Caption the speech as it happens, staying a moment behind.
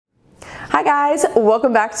Hi guys,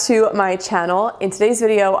 welcome back to my channel. In today's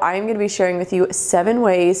video, I'm going to be sharing with you 7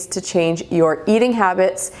 ways to change your eating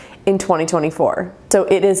habits in 2024. So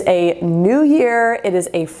it is a new year, it is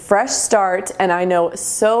a fresh start, and I know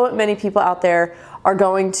so many people out there are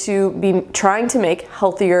going to be trying to make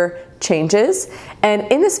healthier changes.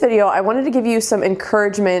 And in this video, I wanted to give you some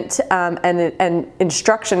encouragement and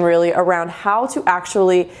instruction really around how to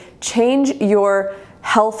actually change your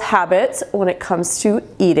health habits when it comes to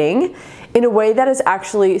eating in a way that is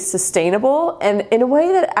actually sustainable and in a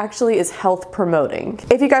way that actually is health promoting.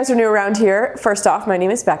 If you guys are new around here, first off, my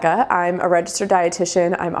name is Becca. I'm a registered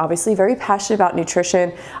dietitian. I'm obviously very passionate about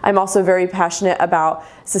nutrition. I'm also very passionate about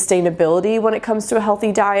sustainability when it comes to a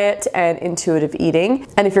healthy diet and intuitive eating.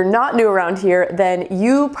 And if you're not new around here, then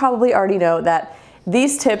you probably already know that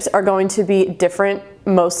these tips are going to be different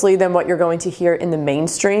mostly than what you're going to hear in the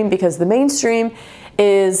mainstream, because the mainstream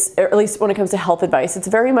is, or at least when it comes to health advice, it's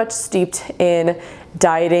very much steeped in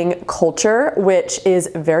dieting culture, which is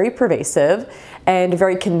very pervasive and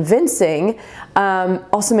very convincing,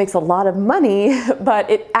 also makes a lot of money, but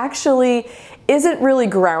it actually isn't really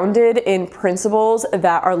grounded in principles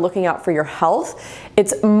that are looking out for your health.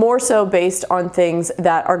 It's more so based on things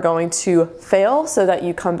that are going to fail so that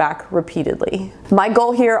you come back repeatedly. My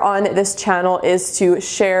goal here on this channel is to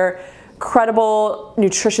share credible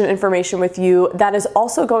nutrition information with you that is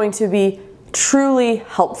also going to be truly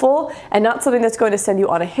helpful and not something that's going to send you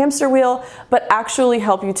on a hamster wheel, but actually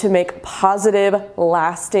help you to make positive,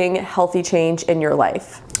 lasting, healthy change in your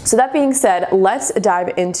life. So that being said, let's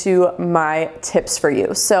dive into my tips for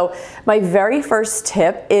you. So my very first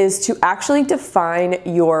tip is to actually define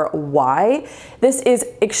your why. This is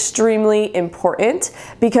extremely important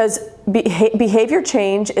because behavior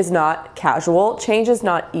change is not casual, change is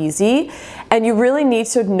not easy, and you really need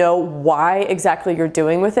to know why exactly you're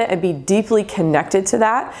doing with it and be deeply connected to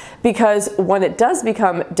that, because when it does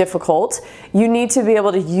become difficult, you need to be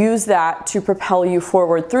able to use that to propel you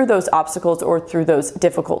forward through those obstacles or through those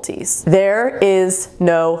difficulties. There is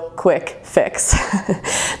no quick fix.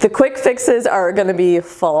 The quick fixes are going to be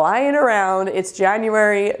flying around. It's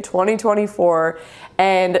January 2024.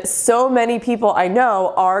 And so many people I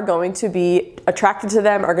know are going to be attracted to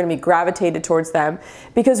them, are going to be gravitated towards them,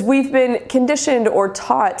 because we've been conditioned or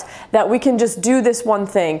taught that we can just do this one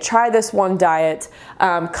thing, try this one diet,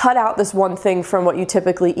 cut out this one thing from what you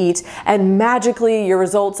typically eat, and magically your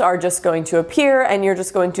results are just going to appear and you're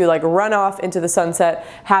just going to like run off into the sunset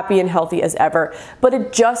happy and healthy as ever. But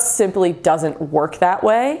it just simply doesn't work that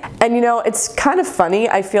way. And you know, it's kind of funny,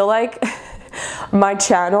 I feel like my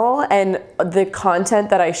channel and the content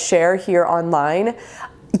that I share here online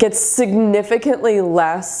gets significantly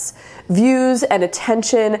less views and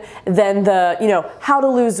attention than the, you know, how to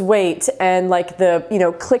lose weight and like the, you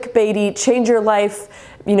know, clickbaity, change your life,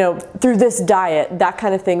 you know, through this diet, that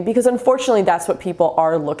kind of thing, because unfortunately that's what people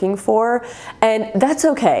are looking for. And that's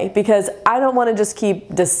okay, because I don't want to just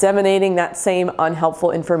keep disseminating that same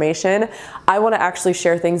unhelpful information. I want to actually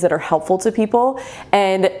share things that are helpful to people,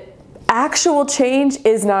 and actual change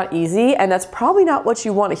is not easy, and that's probably not what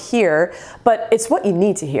you want to hear, but it's what you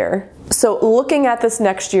need to hear. So looking at this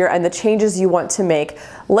next year and the changes you want to make,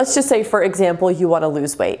 let's just say, for example, you want to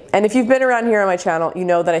lose weight. And if you've been around here on my channel, you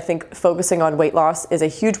know that I think focusing on weight loss is a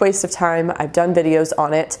huge waste of time. I've done videos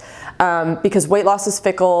on it because weight loss is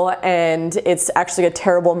fickle and it's actually a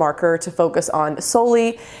terrible marker to focus on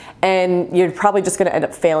solely, and you're probably just going to end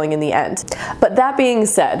up failing in the end. But that being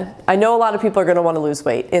said, I know a lot of people are going to want to lose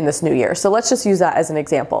weight in this new year. So let's just use that as an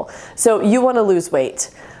example. So you want to lose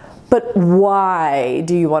weight. But why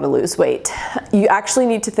do you want to lose weight? You actually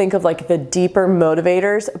need to think of like the deeper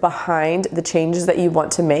motivators behind the changes that you want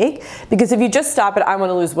to make. Because if you just stop at I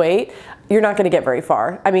want to lose weight, you're not going to get very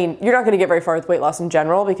far. I mean, you're not going to get very far with weight loss in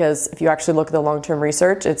general, because if you actually look at the long-term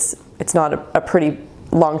research, it's not a pretty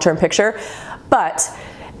long-term picture. But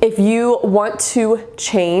if you want to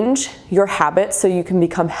change your habits so you can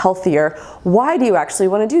become healthier, why do you actually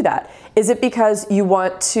want to do that? Is it because you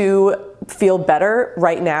want to feel better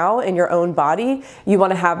right now in your own body? You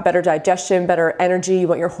want to have better digestion, better energy, you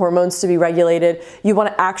want your hormones to be regulated, you want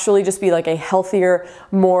to actually just be like a healthier,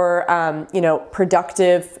 more you know,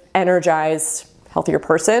 productive, energized, healthier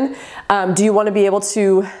person? Do you want to be able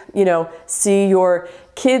to, you know, see your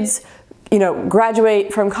kids, you know,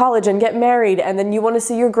 graduate from college and get married, and then you want to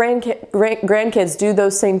see your grandkids do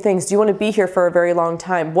those same things? Do you want to be here for a very long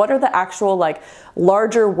time? What are the actual like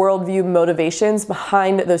larger worldview motivations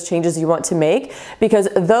behind those changes you want to make? Because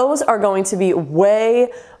those are going to be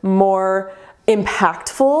way more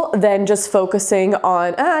impactful than just focusing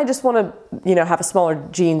on, I just want to, have a smaller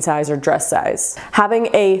jean size or dress size. Having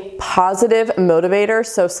a positive motivator,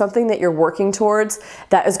 so something that you're working towards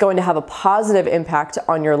that is going to have a positive impact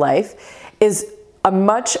on your life, is a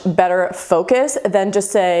much better focus than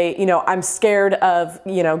just say, I'm scared of,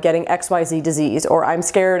 getting XYZ disease, or I'm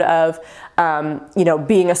scared of,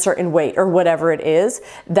 being a certain weight, or whatever it is.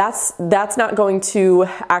 That's not going to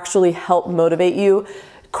actually help motivate you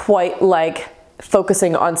quite like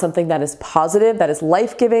focusing on something that is positive, that is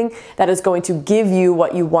life-giving, that is going to give you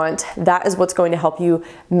what you want. That is what's going to help you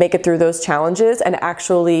make it through those challenges and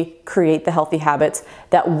actually create the healthy habits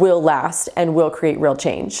that will last and will create real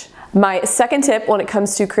change. My second tip when it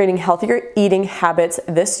comes to creating healthier eating habits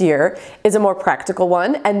this year is a more practical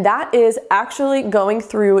one, and that is actually going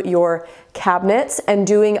through your cabinets and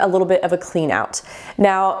doing a little bit of a clean out.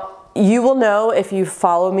 Now, you will know if you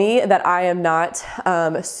follow me that I am not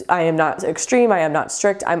extreme, I am not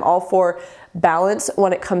strict. I'm all for balance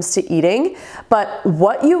when it comes to eating, but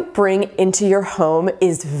what you bring into your home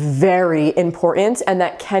is very important, and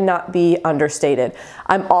that cannot be understated.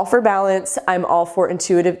 I'm all for balance, I'm all for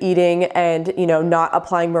intuitive eating and, not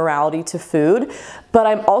applying morality to food, but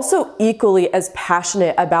I'm also equally as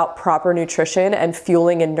passionate about proper nutrition and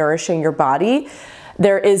fueling and nourishing your body.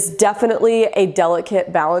 There is definitely a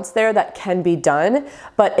delicate balance there that can be done,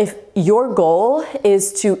 but if your goal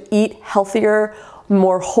is to eat healthier,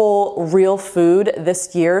 more whole, real food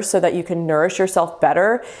this year so that you can nourish yourself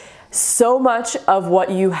better, so much of what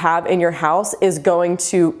you have in your house is going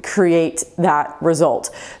to create that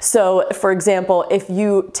result. So for example, if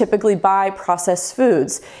you typically buy processed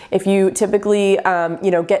foods, if you typically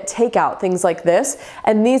get takeout, things like this,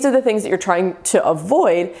 and these are the things that you're trying to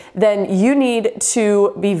avoid, then you need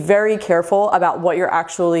to be very careful about what you're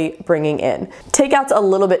actually bringing in. Takeout's a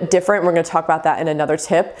little bit different. We're going to talk about that in another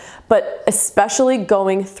tip, but especially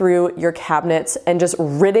going through your cabinets and just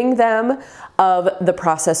ridding them of the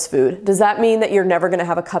processed food. Does that mean that you're never gonna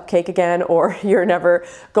have a cupcake again, or you're never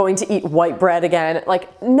going to eat white bread again?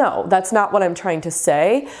 No, that's not what I'm trying to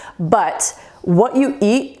say. But what you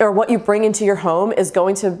eat or what you bring into your home is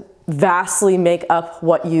going to vastly make up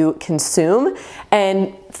what you consume,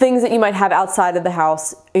 and things that you might have outside of the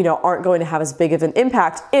house, aren't going to have as big of an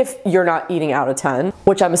impact if you're not eating out a ton,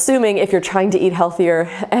 which I'm assuming if you're trying to eat healthier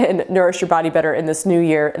and nourish your body better in this new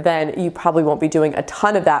year, then you probably won't be doing a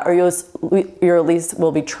ton of that, or you at least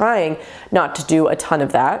will be trying not to do a ton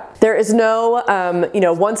of that. There is no,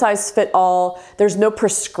 one size fit all. There's no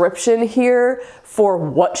prescription here for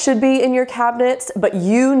what should be in your cabinets, but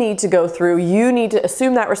you need to go through, you need to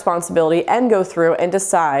assume that responsibility and go through and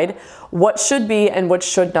decide what should be and what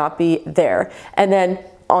should not be there. And then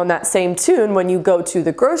on that same tune, when you go to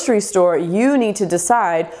the grocery store, you need to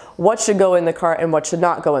decide what should go in the cart and what should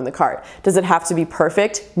not go in the cart. Does it have to be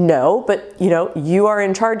perfect? No, but you are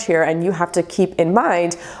in charge here, and you have to keep in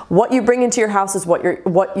mind what you bring into your house is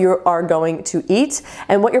what you are going to eat,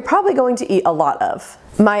 and what you're probably going to eat a lot of.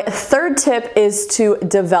 My third tip is to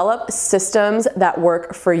develop systems that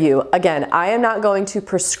work for you. Again, I am not going to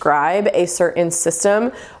prescribe a certain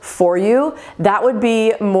system for you. That would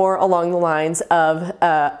be more along the lines of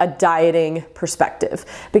a dieting perspective.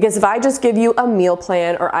 Because if I just give you a meal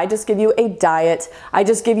plan, or I just give you a diet, I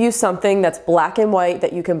just give you something that's black and white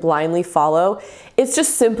that you can blindly follow, it's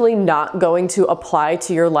just simply not going to apply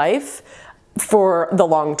to your life for the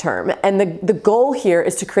long term. And the goal here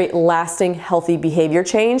is to create lasting, healthy behavior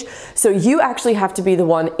change. So you actually have to be the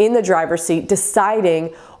one in the driver's seat deciding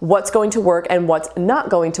what's going to work and what's not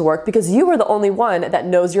going to work, because you are the only one that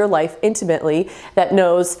knows your life intimately, that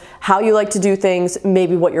knows how you like to do things,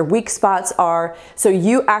 maybe what your weak spots are. So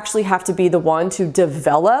you actually have to be the one to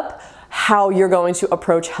develop how you're going to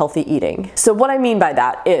approach healthy eating. So what I mean by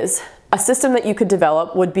that is, a system that you could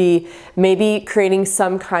develop would be maybe creating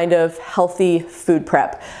some kind of healthy food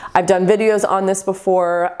prep. I've done videos on this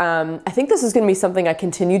before. I think this is going to be something I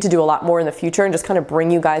continue to do a lot more in the future, and just kind of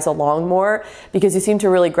bring you guys along more, because you seem to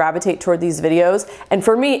really gravitate toward these videos. And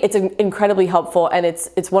for me, it's incredibly helpful, and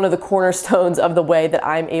it's one of the cornerstones of the way that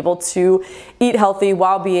I'm able to eat healthy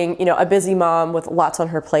while being, a busy mom with lots on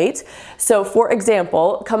her plate. So for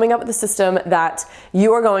example, coming up with a system that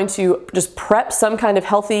you are going to just prep some kind of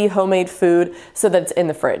healthy homemade food so that it's in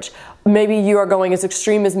the fridge. Maybe you are going as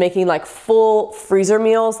extreme as making full freezer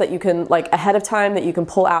meals that you can ahead of time, that you can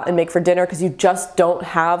pull out and make for dinner because you just don't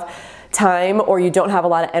have time, or you don't have a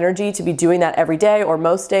lot of energy to be doing that every day or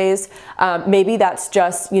most days. Maybe that's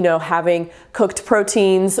just, having cooked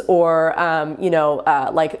proteins, or,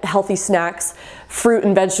 healthy snacks, fruit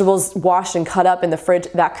and vegetables washed and cut up in the fridge,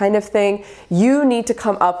 that kind of thing. You need to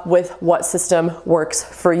come up with what system works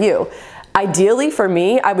for you. Ideally for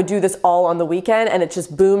me, I would do this all on the weekend and it's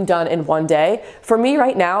just boom, done in one day. For me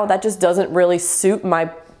right now, that just doesn't really suit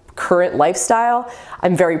my current lifestyle.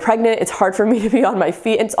 I'm very pregnant. It's hard for me to be on my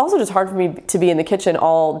feet. And it's also just hard for me to be in the kitchen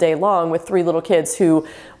all day long with 3 little kids who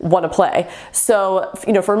want to play. So,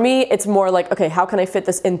 for me, it's more like, okay, how can I fit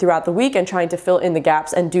this in throughout the week and trying to fill in the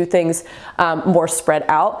gaps and do things more spread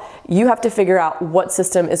out. You have to figure out what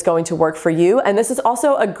system is going to work for you. And this is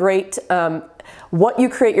also a great, what you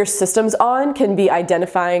create your systems on can be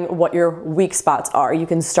identifying what your weak spots are. You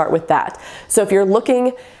can start with that. So if you're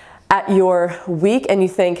looking at your week and you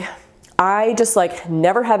think, I just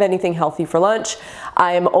never have anything healthy for lunch.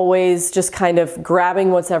 I am always just kind of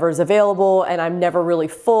grabbing whatever's available and I'm never really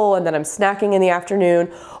full and then I'm snacking in the afternoon.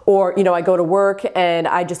 Or, I go to work and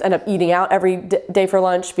I just end up eating out every day for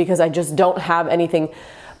lunch because I just don't have anything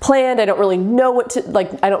planned. I don't really know what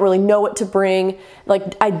to bring.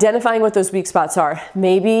 Identifying what those weak spots are.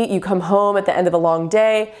 Maybe you come home at the end of a long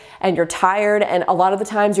day and you're tired, and a lot of the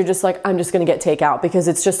times you're just I'm just gonna get takeout because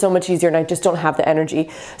it's just so much easier and I just don't have the energy.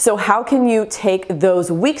 So how can you take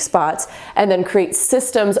those weak spots and then create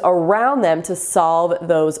systems around them to solve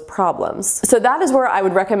those problems? So that is where I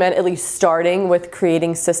would recommend at least starting with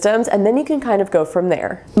creating systems, and then you can kind of go from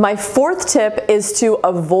there. My 4th tip is to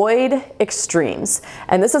avoid extremes.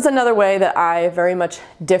 And this is another way that I very much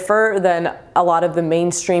differ than a lot of the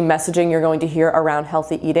mainstream messaging you're going to hear around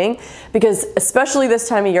healthy eating, because especially this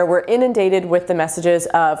time of year, we're inundated with the messages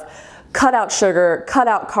of cut out sugar, cut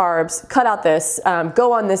out carbs, cut out this,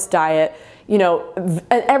 go on this diet.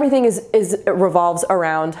 Everything revolves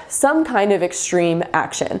around some kind of extreme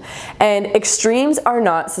action. And extremes are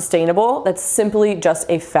not sustainable. That's simply just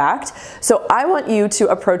a fact. So I want you to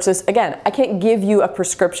approach this, again, I can't give you a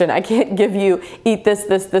prescription. I can't give you eat this,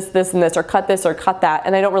 this, and this, or cut this or cut that.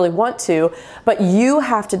 And I don't really want to, but you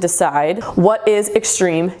have to decide what is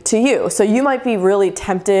extreme to you. So you might be really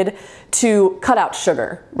tempted to cut out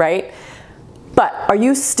sugar, right? But are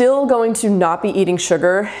you still going to not be eating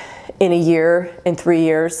sugar in a year, in 3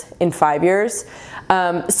 years, in 5 years?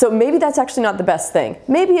 So maybe that's actually not the best thing.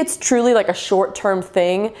 Maybe it's truly a short-term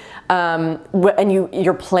thing, and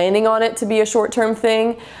you're planning on it to be a short-term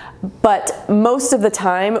thing. But most of the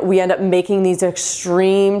time, we end up making these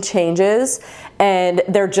extreme changes and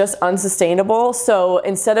they're just unsustainable. So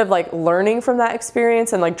instead of learning from that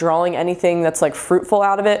experience and drawing anything that's fruitful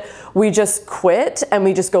out of it, we just quit and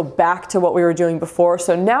we just go back to what we were doing before.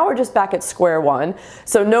 So now we're just back at square one.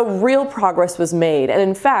 So no real progress was made. And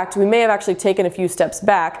in fact, we may have actually taken a few steps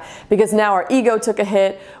back because now our ego took a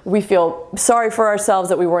hit. We feel sorry for ourselves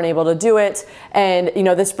that we weren't able to do it. And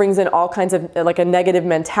this brings in all kinds of a negative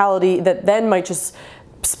mentality that then might just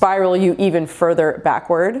spiral you even further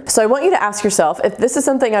backward. So I want you to ask yourself, if this is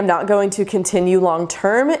something I'm not going to continue long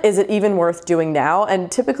term, is it even worth doing now?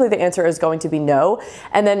 And typically the answer is going to be no.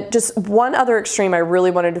 And then just one other extreme I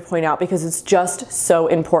really wanted to point out, because it's just so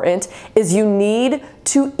important, is you need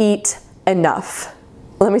to eat enough.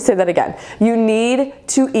 Let me say that again. You need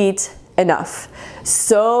to eat enough.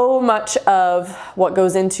 So much of what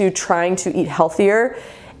goes into trying to eat healthier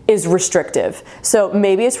is restrictive. So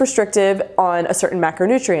maybe it's restrictive on a certain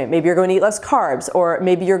macronutrient. Maybe you're going to eat less carbs, or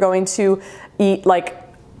maybe you're going to eat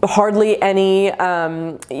hardly any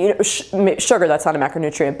sugar. That's not a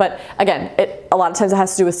macronutrient. But again, a lot of times it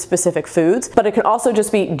has to do with specific foods, but it can also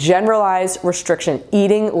just be generalized restriction,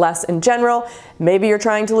 eating less in general. Maybe you're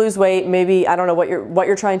trying to lose weight. Maybe, I don't know what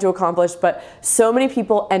you're trying to accomplish, but so many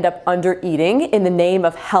people end up under eating in the name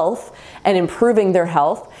of health and improving their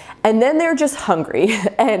health. And then they're just hungry.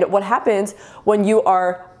 And what happens when you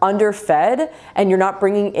are underfed and you're not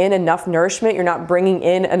bringing in enough nourishment, you're not bringing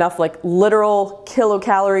in enough literal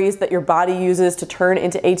kilocalories that your body uses to turn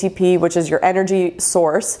into ATP, which is your energy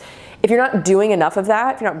source. If you're not doing enough of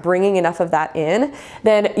that, if you're not bringing enough of that in,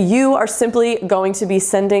 then you are simply going to be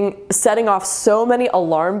setting off so many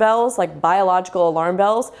alarm bells, biological alarm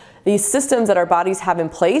bells, these systems that our bodies have in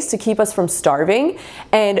place to keep us from starving.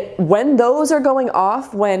 And when those are going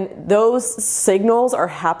off, when those signals are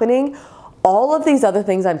happening, all of these other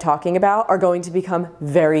things I'm talking about are going to become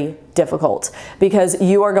very difficult, because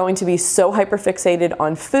you are going to be so hyperfixated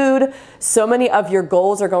on food. So many of your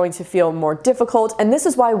goals are going to feel more difficult. And this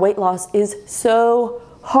is why weight loss is so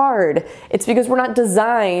hard. It's because we're not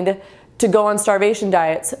designed to go on starvation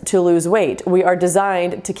diets to lose weight. We are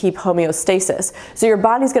designed to keep homeostasis. So your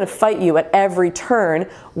body's gonna fight you at every turn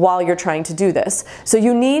while you're trying to do this. So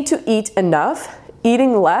you need to eat enough.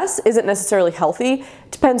 Eating less isn't necessarily healthy.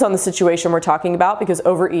 Depends on the situation we're talking about, because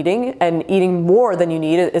overeating and eating more than you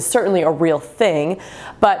need is certainly a real thing.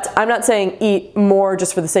 But I'm not saying eat more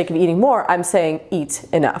just for the sake of eating more. I'm saying eat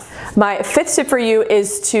enough. My 5th tip for you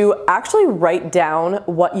is to actually write down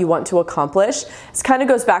what you want to accomplish. This kind of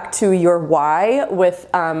goes back to your why with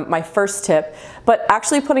my first tip, but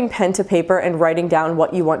actually putting pen to paper and writing down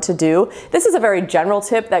what you want to do. This is a very general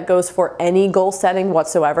tip that goes for any goal setting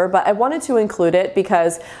whatsoever, but I wanted to include it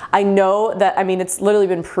because I know that, I mean, it's literally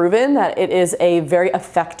been proven that it is a very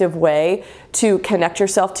effective way to connect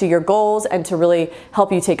yourself to your goals and to really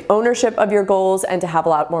help you take ownership of your goals and to have a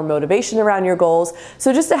lot more motivation around your goals.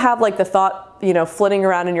 So just to have like the thought, you know, flitting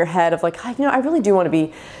around in your head of like, you know, I really do want to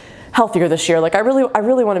be healthier this year. Like I really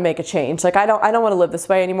want to make a change. Like I don't want to live this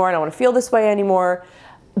way anymore. I don't want to feel this way anymore.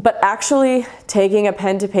 But actually taking a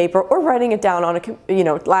pen to paper or writing it down on a, you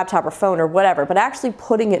know, laptop or phone or whatever, but actually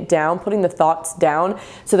putting it down, putting the thoughts down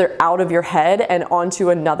so they're out of your head and onto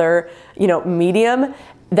another, you know, medium,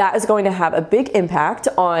 that is going to have a big impact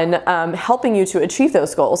on helping you to achieve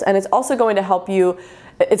those goals. And it's also going to help you,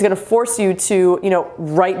 it's going to force you to, you know,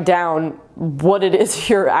 write down what it is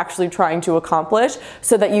you're actually trying to accomplish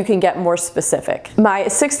so that you can get more specific. My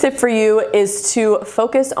 6th tip for you is to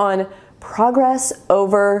focus on progress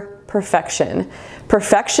over perfection.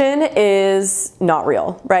 Perfection is not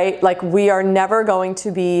real, right? Like we're never going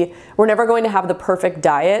to have the perfect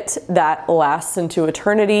diet that lasts into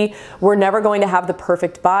eternity. We're never going to have the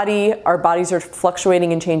perfect body. Our bodies are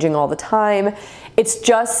fluctuating and changing all the time. It's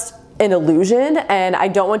just an illusion, and I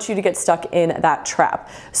don't want you to get stuck in that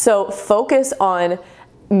trap. So focus on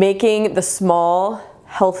making the small,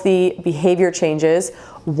 healthy behavior changes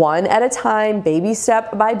one at a time, baby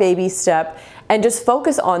step by baby step, and just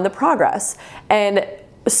focus on the progress. And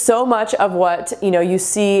so much of what, you know, you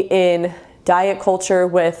see in diet culture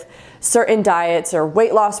with certain diets or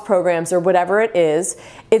weight loss programs or whatever it is,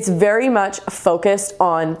 it's very much focused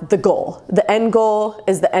on the goal. The end goal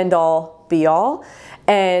is the end all be all.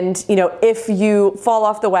 And, you know, if you fall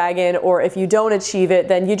off the wagon or if you don't achieve it,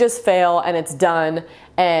 then you just fail and it's done.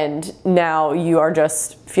 And now you are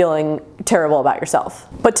just feeling terrible about yourself.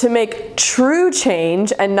 But to make true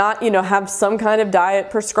change and not, you know, have some kind of diet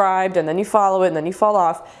prescribed and then you follow it and then you fall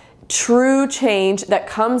off, true change that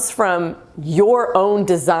comes from your own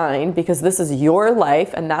design, because this is your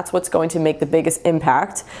life and that's what's going to make the biggest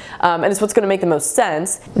impact, and it's what's going to make the most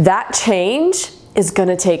sense, that change is going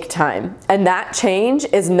to take time. And that change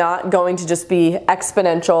is not going to just be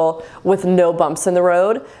exponential with no bumps in the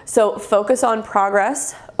road. So focus on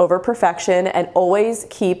progress over perfection and always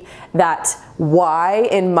keep that why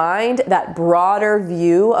in mind, that broader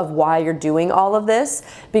view of why you're doing all of this,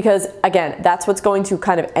 because again, that's what's going to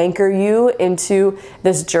kind of anchor you into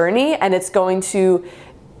this journey, and it's going to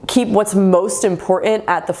keep what's most important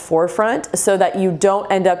at the forefront so that you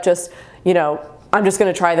don't end up just, you know, I'm just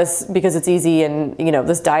going to try this because it's easy and, you know,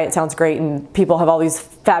 this diet sounds great and people have all these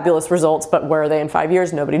fabulous results, but where are they in 5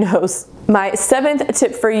 years? Nobody knows. My 7th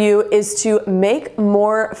tip for you is to make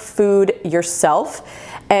more food yourself.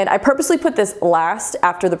 And I purposely put this last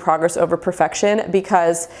after the progress over perfection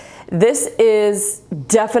because this is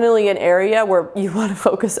definitely an area where you want to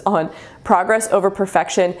focus on progress over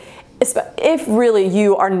perfection. If really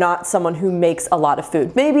you are not someone who makes a lot of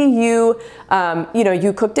food. Maybe you, you know,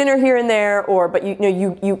 you cook dinner here and there, but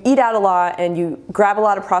you eat out a lot and you grab a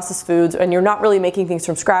lot of processed foods and you're not really making things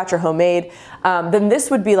from scratch or homemade, then this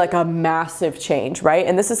would be like a massive change, right?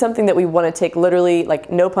 And this is something that we want to take literally,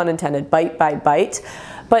 like no pun intended, bite by bite.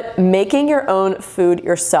 But making your own food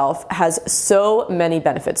yourself has so many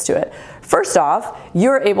benefits to it. First off,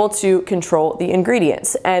 you're able to control the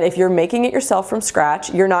ingredients. And if you're making it yourself from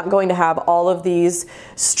scratch, you're not going to have all of these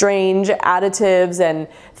strange additives and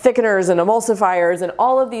thickeners and emulsifiers and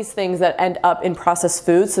all of these things that end up in processed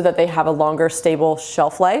foods so that they have a longer, stable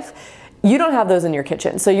shelf life. You don't have those in your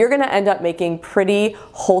kitchen. So you're gonna end up making pretty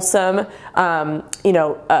wholesome, you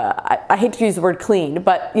know, I hate to use the word clean,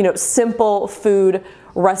 but, you know, simple food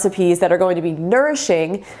recipes that are going to be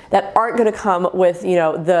nourishing, that aren't going to come with, you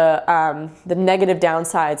know, the negative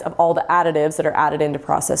downsides of all the additives that are added into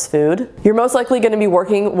processed food. You're most likely going to be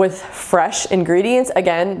working with fresh ingredients.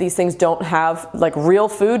 Again, these things don't have, like real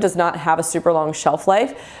food does not have a super long shelf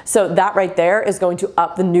life. So that right there is going to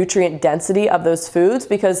up the nutrient density of those foods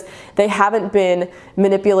because they haven't been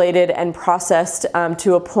manipulated and processed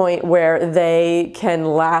to a point where they can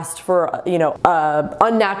last for, you know, an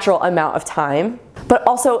unnatural amount of time. But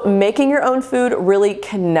also making your own food really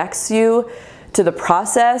connects you to the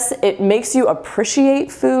process. It makes you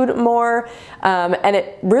appreciate food more, and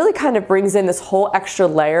it really kind of brings in this whole extra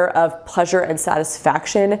layer of pleasure and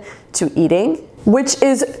satisfaction to eating, which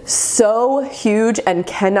is so huge and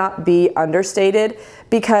cannot be understated,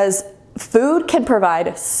 because food can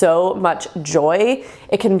provide so much joy.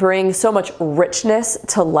 It can bring so much richness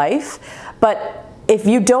to life, but if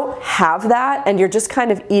you don't have that and you're just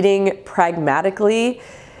kind of eating pragmatically,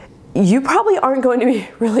 you probably aren't going to be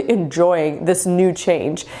really enjoying this new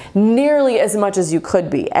change nearly as much as you could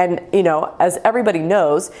be. And you know, as everybody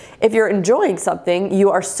knows, if you're enjoying something, you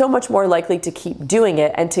are so much more likely to keep doing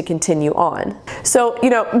it and to continue on. So, you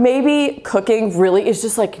know, maybe cooking really is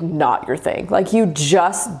just like not your thing. Like you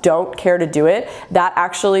just don't care to do it. That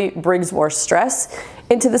actually brings more stress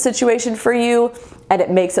into the situation for you, and it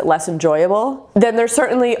makes it less enjoyable. Then there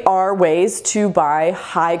certainly are ways to buy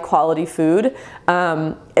high quality food.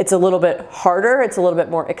 It's a little bit harder, it's a little bit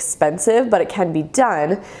more expensive, but it can be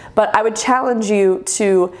done. But I would challenge you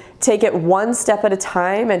to take it one step at a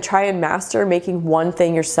time and try and master making one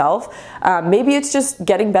thing yourself. Maybe it's just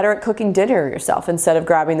getting better at cooking dinner yourself instead of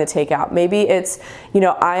grabbing the takeout. Maybe it's, you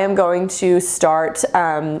know, I am going to start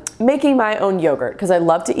making my own yogurt because I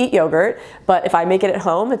love to eat yogurt, but if I make it at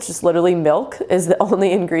home, it's just literally milk is the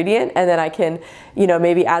only ingredient, and then I can, you know,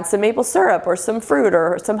 maybe add some maple syrup or some fruit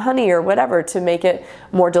or some honey or whatever to make it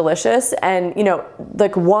more delicious. And you know,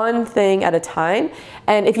 like one thing at a time.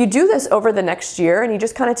 And if you do this over the next year and you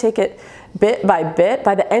just kind of take it bit by bit,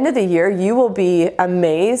 by the end of the year, you will be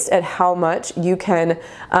amazed at how much you can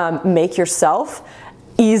make yourself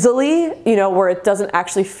easily, you know, where it doesn't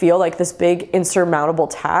actually feel like this big insurmountable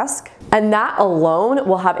task. And that alone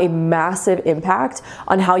will have a massive impact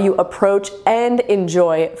on how you approach and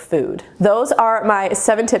enjoy food. Those are my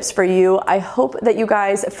 7 tips for you. I hope that you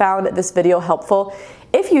guys found this video helpful.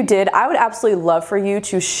 If you did, I would absolutely love for you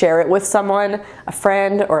to share it with someone, a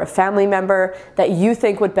friend or a family member that you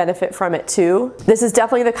think would benefit from it too. This is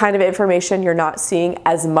definitely the kind of information you're not seeing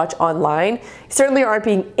as much online. You certainly aren't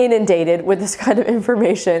being inundated with this kind of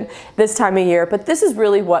information this time of year, but this is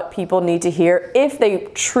really what people need to hear if they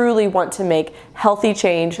truly want to make healthy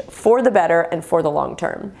change for the better and for the long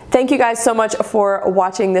term. Thank you guys so much for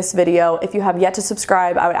watching this video. If you have yet to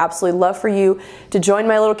subscribe, I would absolutely love for you to join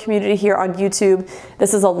my little community here on YouTube.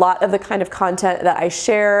 This is a lot of the kind of content that I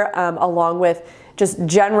share, along with just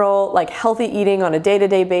general like healthy eating on a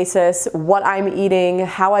day-to-day basis, what I'm eating,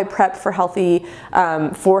 how I prep for healthy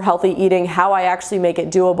eating, how I actually make it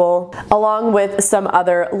doable, along with some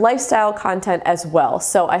other lifestyle content as well.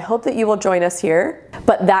 So I hope that you will join us here.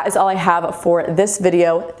 But that is all I have for this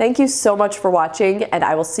video. Thank you so much for watching, and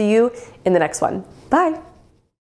I will see you in the next one. Bye.